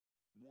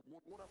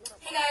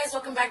Hey guys,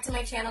 welcome back to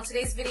my channel.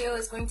 Today's video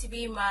is going to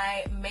be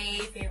my May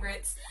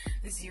favorites.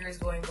 This year is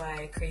going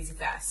by crazy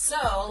fast.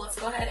 So let's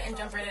go ahead and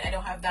jump right in. I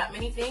don't have that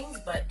many things,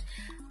 but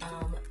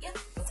yeah,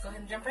 let's go ahead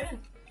and jump right in.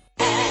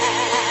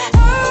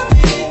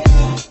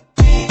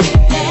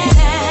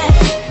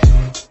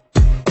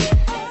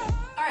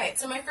 Alright,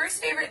 so my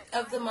first favorite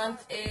of the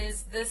month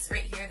is this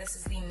right here. This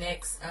is the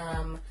NYX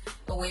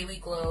Away We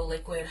Glow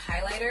Liquid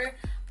Highlighter.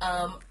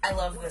 I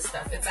love this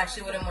stuff. It's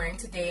actually what I'm wearing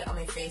today on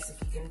my face, if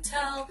you can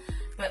tell.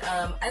 But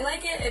I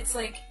like it. It's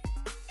like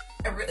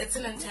it's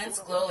an intense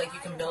glow. Like, you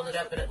can build it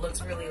up, but it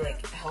looks really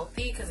like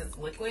healthy because it's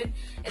liquid.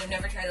 And I've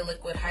never tried a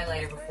liquid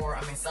highlighter before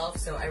on myself,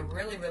 so I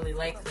really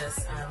like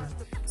this.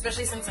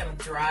 Especially since I'm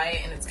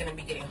dry and it's gonna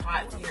be getting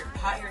hot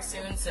here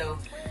soon. So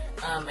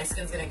my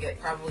skin's gonna get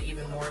probably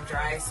even more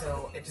dry.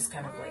 So it just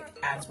kind of like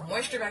adds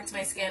moisture back to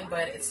my skin,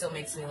 but it still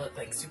makes me look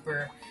like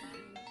super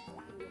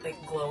like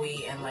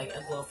glowy and like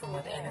a glow from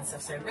within and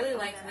stuff. So I really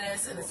like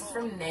this, and this is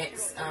from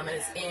NYX, and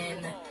it's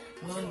in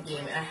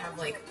Moonbeam, and I have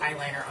like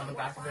eyeliner on the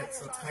back of it,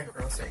 so it's kind of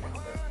gross right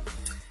now,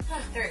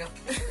 but there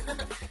we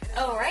go.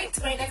 Alright,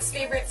 my next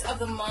favorites of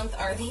the month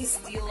are these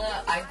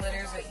Stila eye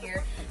glitters right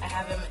here. I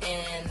have them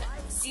in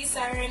Sea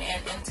Siren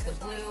and Into the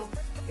Blue.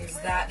 There's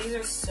that. These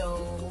are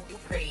so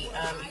pretty.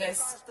 You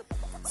guys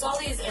saw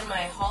these in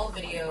my haul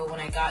video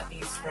when I got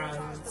these from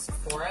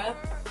Sephora,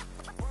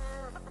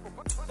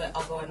 but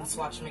I'll go ahead and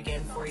swatch them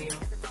again for you.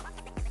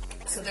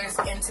 So there's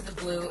Into the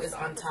Blue is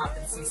on top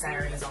and Sea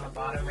Siren is on the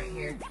bottom right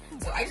here.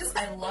 So I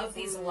love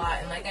these a lot,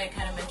 and like I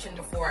kind of mentioned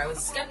before, I was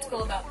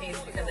skeptical about these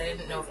because I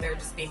didn't know if they were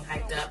just being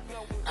hyped up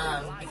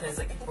because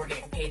like people were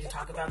getting paid to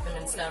talk about them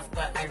and stuff,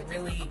 but I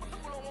really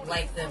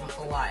like them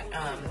a lot.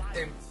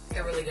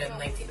 They're really good, and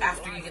like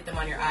after you get them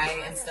on your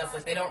eye and stuff,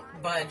 like they don't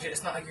budge.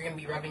 It's not like you're gonna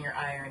be rubbing your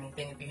eye or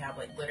anything if you have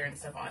like glitter and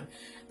stuff on.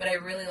 But I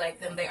really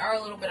like them. They are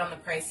a little bit on the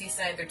pricey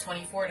side. They're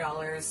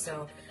 $24,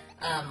 so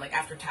like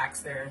after tax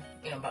they're,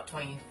 you know, about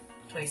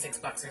 26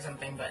 bucks or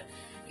something. But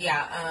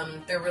yeah,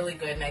 they're really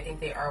good, and I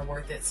think they are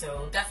worth it.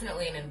 So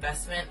definitely an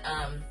investment.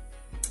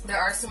 There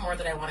are some more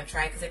that I want to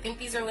try because I think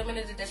these are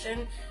limited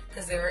edition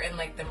because they were in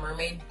like the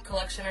mermaid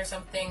collection or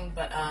something,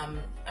 but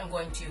I'm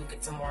going to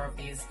get some more of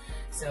these.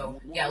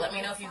 So yeah, let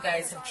me know if you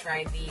guys have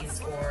tried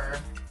these or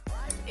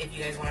if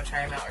you guys want to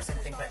try them out or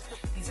something, but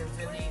these are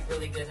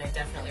really good and I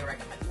definitely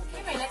recommend them.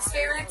 Okay, my next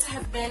favorites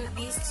have been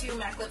these two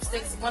MAC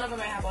lipsticks. One of them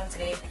I have on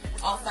today,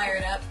 All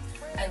Fired Up.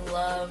 I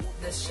love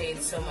this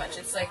shade so much.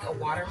 It's like a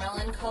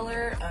watermelon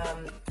color,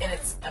 and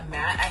it's a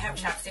matte. I have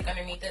chapstick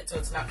underneath it, so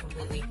it's not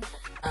completely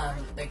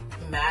like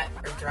matte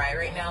or dry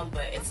right now,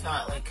 but it's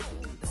not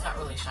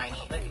really shiny.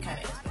 Like, it kind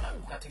of is,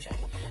 but not too shiny.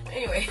 But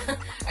anyway,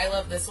 I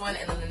love this one.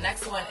 And then the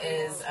next one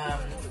is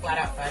Flat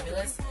Out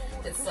Fabulous.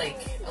 It's like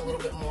a little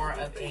bit more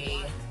of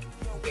a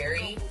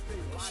berry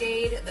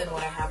shade than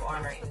what I have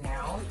on right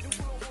now.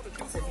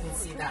 So if you can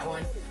see that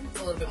one,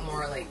 it's a little bit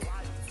more like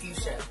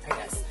fuchsia, I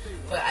guess.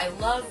 But I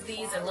love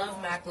these. I love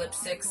MAC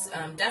lipsticks.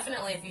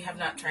 Definitely, if you have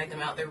not tried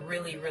them out, they're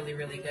really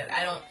good.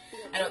 I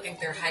don't think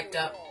they're hyped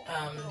up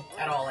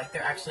at all. Like,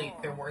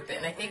 they're worth it.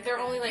 And I think they're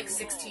only like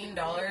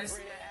 $16,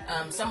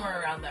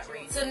 somewhere around that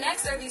range. So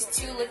next are these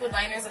two liquid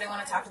liners that I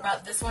want to talk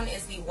about. This one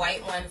is the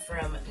white one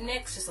from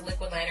NYX, just a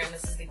liquid liner, and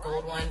this is the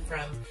gold one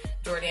from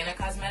Jordana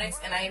Cosmetics.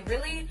 And I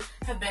really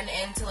have been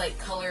into like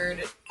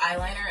colored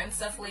eyeliner and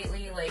stuff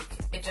lately. Like,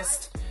 it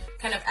just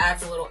kind of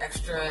adds a little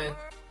extra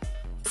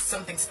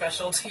something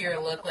special to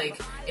your look. Like,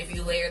 if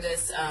you layer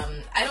this,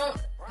 I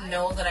don't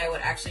know that I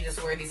would actually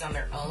just wear these on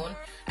their own.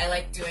 I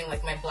like doing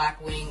like my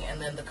black wing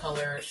and then the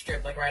color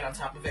strip like right on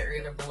top of it or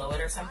either below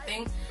it or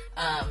something.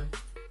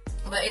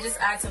 But it just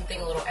adds something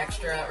a little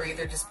extra, or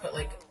either just put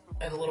like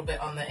a little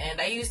bit on the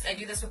end. I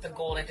do this with the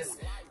gold. I just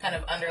kind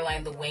of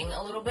underline the wing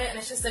a little bit, and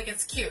it's just like,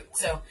 it's cute.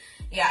 So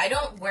yeah, I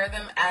don't wear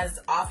them as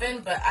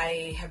often, but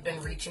I have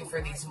been reaching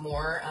for these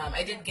more.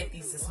 I did get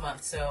these this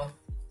month, so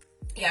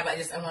yeah, but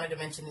I wanted to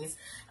mention these.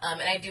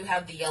 And I do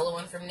have the yellow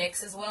one from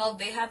NYX as well.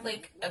 They had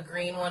like a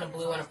green one, a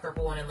blue one, a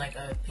purple one, and like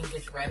a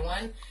pinkish red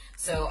one.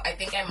 So I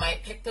think I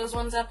might pick those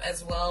ones up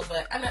as well,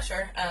 but I'm not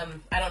sure.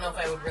 I don't know if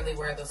I would really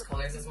wear those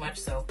colors as much,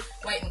 so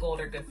white and gold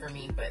are good for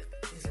me, but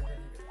these are really good.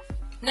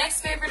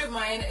 Next favorite of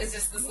mine is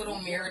just this little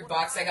mirrored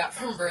box I got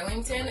from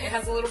Burlington. It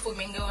has a little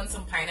flamingo and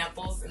some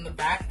pineapples in the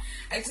back.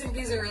 I just think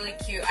these are really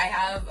cute. I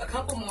have a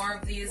couple more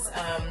of these.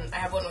 I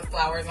have one with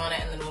flowers on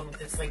it and then one with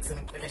this like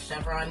a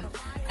chevron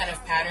kind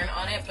of pattern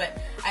on it. But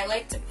I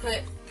like to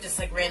put just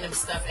like random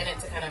stuff in it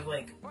to kind of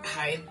like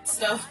hide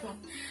stuff,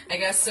 I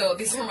guess. So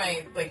these are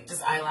my like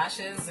just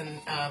eyelashes and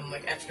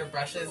like extra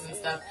brushes and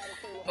stuff.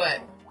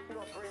 But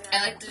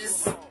I like to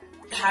just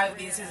have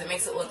these because it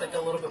makes it look like a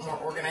little bit more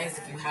organized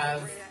if you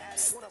have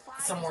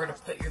somewhere to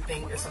put your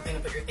thing or something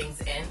to put your things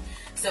in.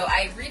 So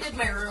I redid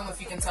my room, if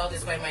you can tell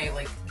just by my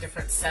like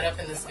different setup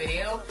in this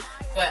video,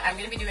 but I'm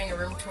going to be doing a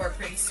room tour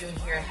pretty soon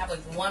here. I have like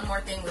one more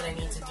thing that I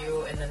need to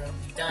do and then it'll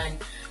be done.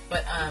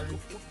 But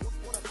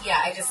yeah,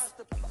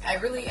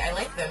 I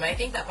like them. I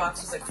think that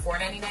box was like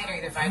 $4.99 or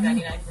either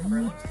 $5.99 from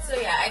Berlin. So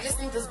yeah, I just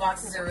think those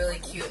boxes are really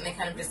cute, and they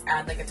kind of just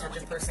add like a touch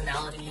of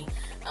personality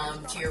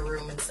to your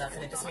room and stuff,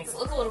 and it just makes it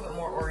look a little bit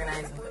more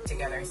organized and put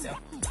together. So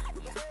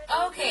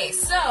okay,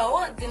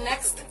 so the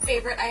next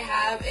favorite I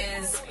have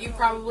is, you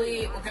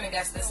probably were going to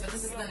guess this, but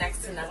this is the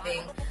Next to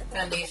Nothing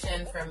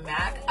foundation from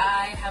MAC.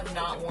 I have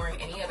not worn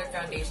any other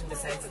foundation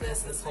besides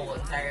this whole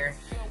entire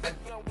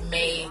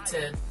May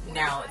to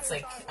now. It's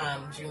like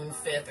June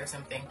 5th or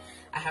something.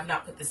 I have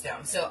not put this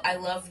down. So I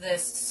love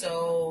this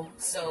so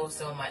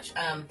much.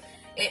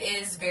 It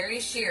is very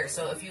sheer,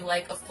 so if you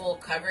like a full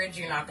coverage,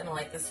 you're not going to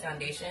like this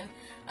foundation.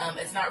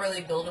 It's not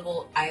really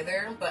buildable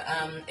either, but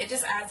it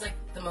just adds like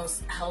the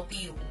most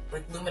healthy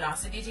like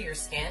luminosity to your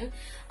skin.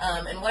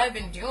 And what I've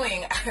been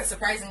doing,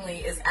 surprisingly,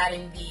 is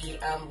adding the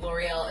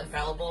L'Oreal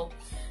Infallible,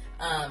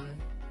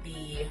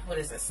 the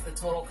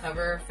Total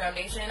Cover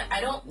foundation.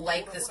 I don't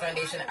like this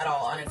foundation at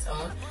all on its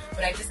own,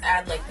 but I just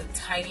add like the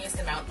tiniest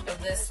amount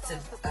of this to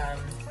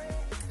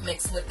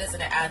mix with this,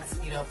 and it adds,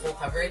 you know, full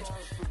coverage.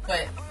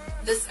 But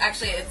this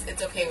actually,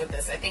 it's okay with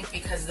this. I think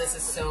because this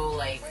is so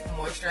like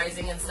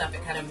moisturizing and stuff,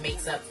 it kind of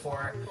makes up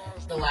for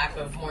the lack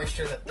of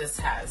moisture that this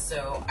has.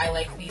 So I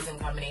like these in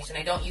combination.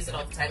 I don't use it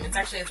all the time.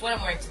 It's what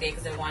I'm wearing today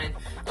because I wanted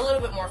a little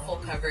bit more full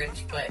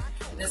coverage, but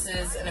this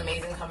is an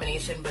amazing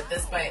combination. But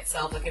this by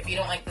itself, like if you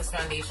don't like this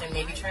foundation,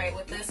 maybe try it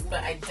with this,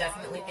 but I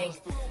definitely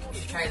think you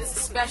should try this,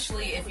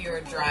 especially if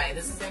you're dry.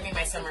 This is going to be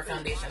my summer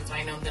foundation, so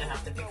I know I'm going to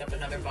have to pick up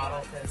another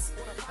bottle because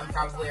I'm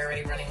probably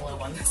already running low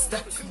on this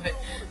stuff, but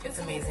it's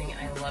amazing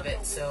and I love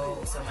it so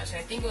much. And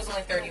I think it was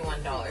only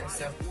 $31,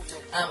 so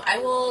I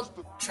will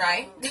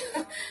try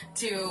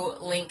to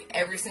link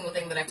every single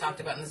thing that I've talked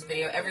about in this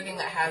video. Everything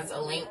that has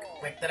a link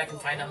like that I can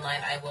find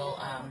online, I will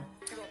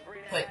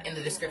put in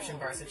the description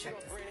bar, so check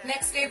this.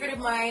 Next favorite of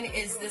mine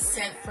is this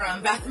scent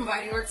from Bath &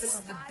 Body Works. This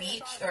is the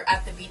Beach, or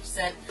At the Beach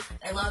scent.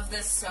 I love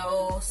this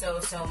so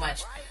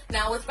much.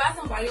 Now with Bath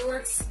 & Body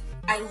Works,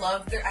 I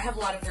have a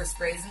lot of their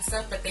sprays and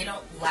stuff, but they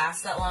don't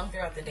last that long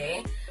throughout the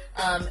day.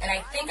 And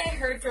I think I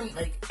heard from,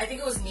 I think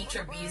it was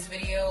Nitra B's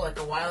video, like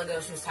a while ago,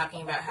 she was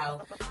talking about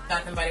how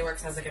Bath & Body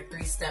Works has like a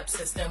 3-step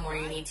system where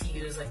you need to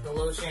use like the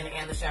lotion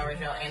and the shower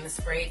gel and the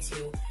spray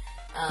to,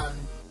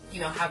 you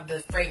know, have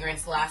the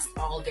fragrance last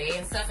all day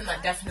and stuff, and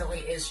that definitely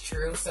is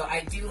true. So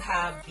I do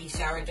have the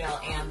shower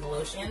gel and the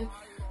lotion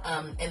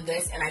in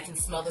this, and I can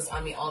smell this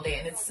on me all day,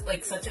 and it's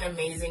like such an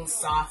amazing,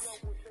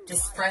 soft,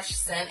 just fresh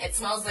scent. It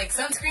smells like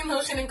sunscreen,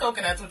 lotion, and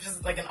coconuts, which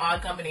is like an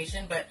odd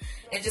combination, but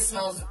it just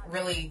smells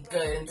really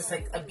good and just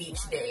like a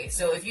beach day.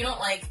 So if you don't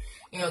like,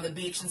 you know, the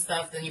beach and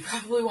stuff, then you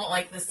probably won't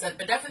like this scent,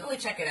 but definitely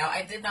check it out.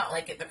 I did not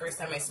like it the first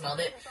time I smelled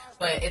it,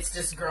 but it's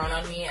just grown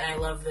on me, and I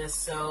love this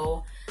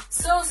so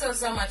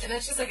much. And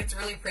it's just like, it's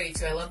really pretty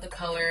too. I love the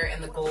color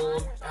and the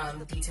gold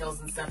details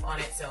and stuff on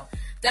it, so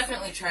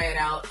definitely try it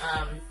out.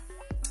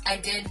 I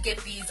did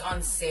get these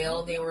on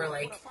sale. They were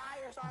like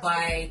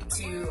buy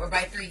 2 or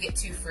buy 3 get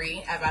 2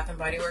 free at Bath &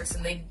 Body Works,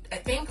 and I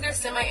think their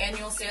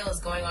semi-annual sale is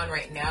going on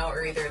right now,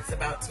 or either it's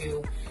about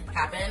to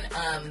happen.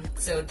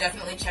 So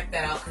definitely check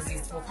that out because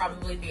these will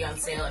probably be on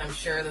sale, and I'm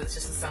sure that it's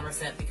just a summer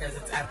scent because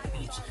it's at the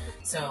beach.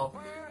 So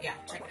yeah,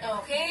 check it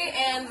out. Okay,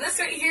 and this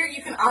right here,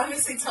 you can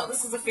obviously tell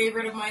this is a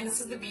favorite of mine. This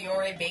is the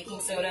Biore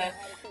baking soda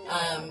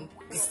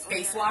this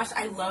face wash.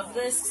 I love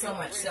this so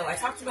much. So I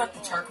talked about the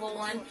charcoal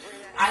one.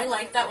 I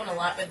like that one a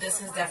lot, but this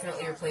has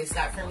definitely replaced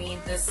that for me.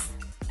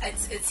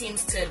 It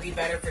seems to be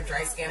better for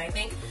dry skin, I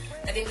think.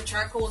 I think the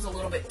charcoal is a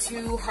little bit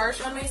too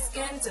harsh on my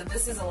skin, so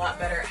this is a lot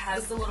better. It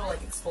has the little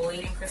like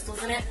exfoliating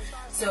crystals in it,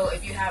 so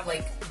if you have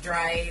like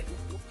dry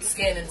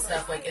skin and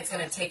stuff, like it's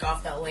going to take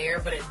off that layer,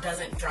 but it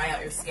doesn't dry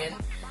out your skin.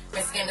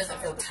 My skin doesn't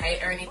feel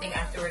tight or anything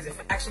afterwards. It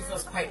actually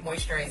feels quite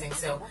moisturizing,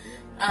 so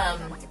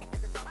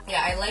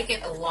yeah, I like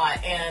it a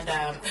lot, and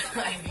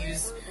I've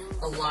used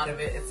a lot of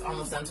it. It's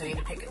almost done, so I need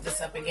to pick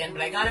this up again,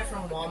 but I got it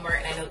from Walmart,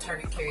 and I know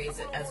Target carries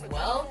it as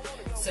well,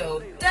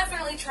 so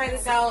definitely try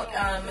this out.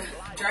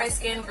 Dry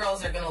skin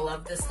girls are going to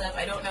love this stuff.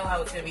 I don't know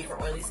how it's going to be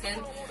for oily skin,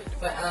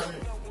 but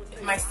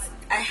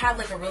I had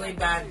like a really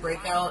bad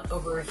breakout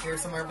over here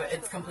somewhere, but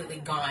it's completely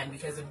gone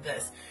because of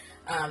this.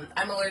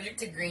 I'm allergic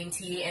to green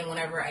tea, and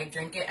whenever I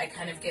drink it, I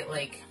kind of get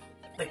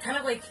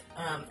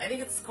I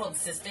think it's called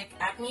cystic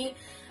acne,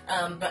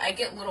 but I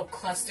get little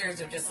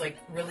clusters of just like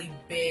really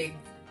big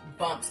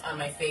bumps on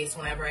my face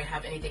whenever I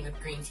have anything with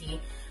green tea.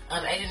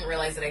 I didn't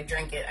realize that I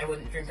drank it. I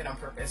wouldn't drink it on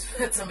purpose.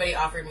 Somebody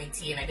offered me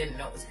tea and I didn't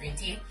know it was green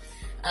tea.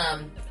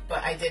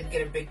 But I did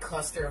get a big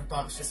cluster of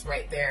bumps just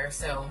right there.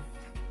 So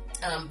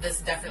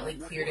this definitely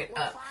cleared it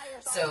up.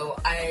 So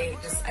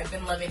I've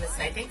been loving this,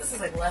 and I think this is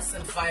like less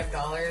than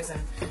 $5,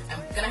 and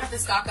I'm gonna have to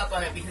stock up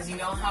on it because you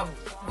know how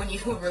when you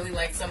really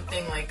like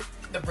something, like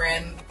the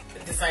brand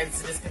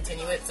decides to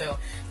discontinue it, so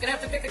I'm gonna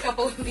have to pick a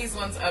couple of these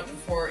ones up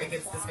before it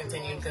gets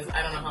discontinued because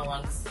I don't know how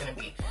long this is gonna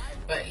be.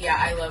 But yeah,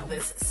 I love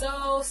this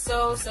so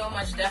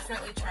much.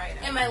 Definitely try it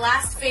out. And my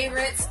last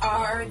favorites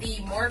are the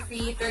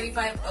Morphe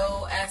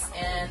 35O S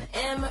and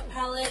M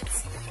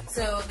palettes.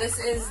 So this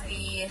is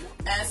the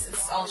S.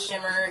 It's all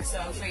shimmer, so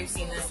I'm sure you've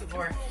seen this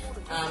before.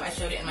 I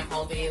showed it in my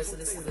haul video. So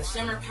this is the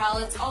shimmer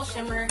palette. It's all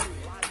shimmer.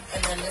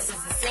 And then this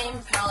is the same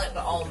palette,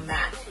 but all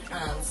matte.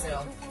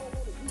 So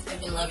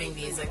I've been loving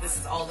these. Like, this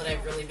is all that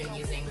I've really been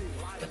using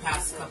the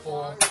past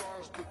couple,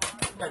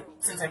 like,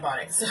 since I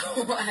bought it. So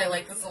I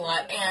like this a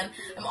lot. And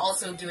I'm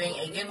also doing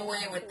a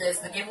giveaway with this.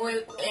 The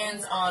giveaway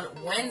ends on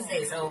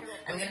Wednesday. So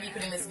I'm going to be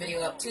putting this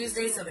video up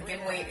Tuesday. So the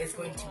giveaway is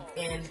going to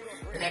end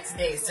the next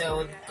day.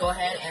 So go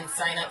ahead and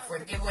sign up for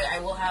the giveaway. I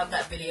will have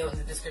that video in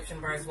the description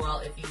bar as well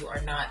if you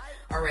are not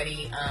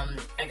already,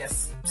 I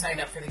guess,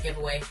 signed up for the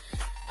giveaway.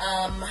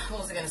 What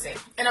was I going to say?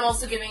 And I'm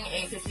also giving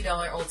a $50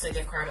 Ulta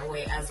gift card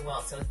away as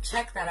well. So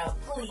check that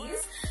out,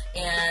 please.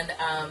 And,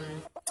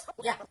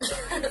 yeah.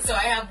 So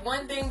I have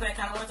one thing that I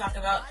kind of want to talk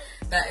about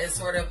that is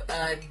sort of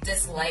a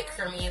dislike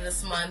for me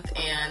this month.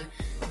 And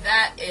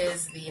that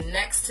is the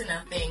next to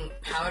nothing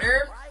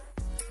powder.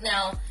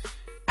 Now,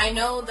 I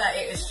know that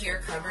it is sheer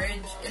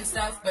coverage and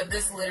stuff, but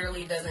this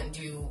literally doesn't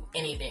do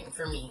anything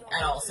for me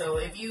at all. So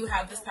if you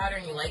have this powder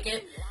and you like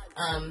it,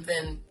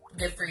 then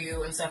good for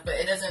you and stuff. But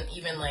it doesn't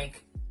even,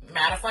 like,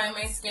 mattify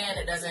my skin.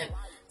 It doesn't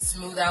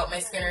smooth out my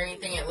skin or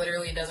anything. It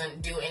literally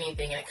doesn't do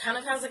anything. And it kind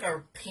of has like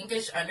a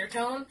pinkish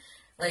undertone.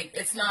 Like,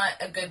 it's not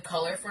a good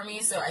color for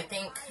me. So I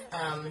think,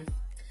 I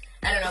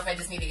don't know if I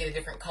just need to get a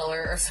different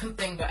color or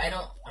something, but I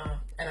don't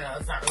know.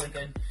 It's not really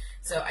good.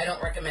 So I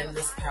don't recommend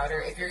this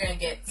powder. If you're going to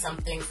get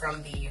something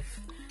from the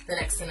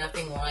next to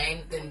nothing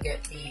line, then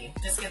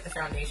just get the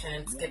foundation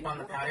and skip on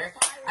the powder.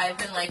 I've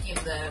been liking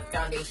the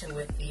foundation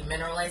with the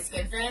mineralized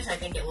skin finish. I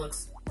think it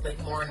looks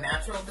like more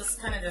natural. This is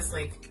kind of just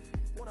like,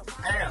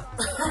 I don't know.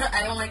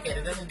 I don't like it.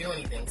 It doesn't do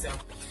anything. So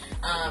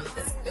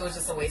it was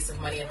just a waste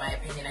of money in my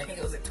opinion. I think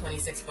it was like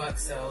 26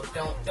 bucks. So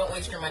don't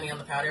waste your money on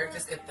the powder.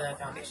 Just get the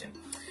foundation.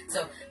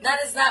 So that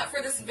is that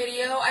for this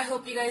video. I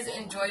hope you guys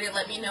enjoyed it.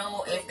 Let me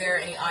know if there are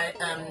any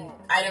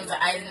items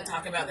that I didn't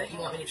talk about that you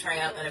want me to try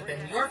out that have been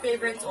your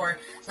favorites, or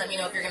let me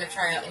know if you're going to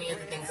try out any of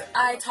the things that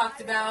I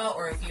talked about,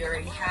 or if you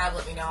already have,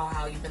 let me know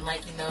how you've been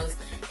liking those.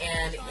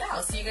 And yeah,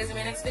 I'll see you guys in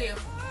my next video.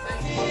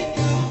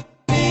 Bye.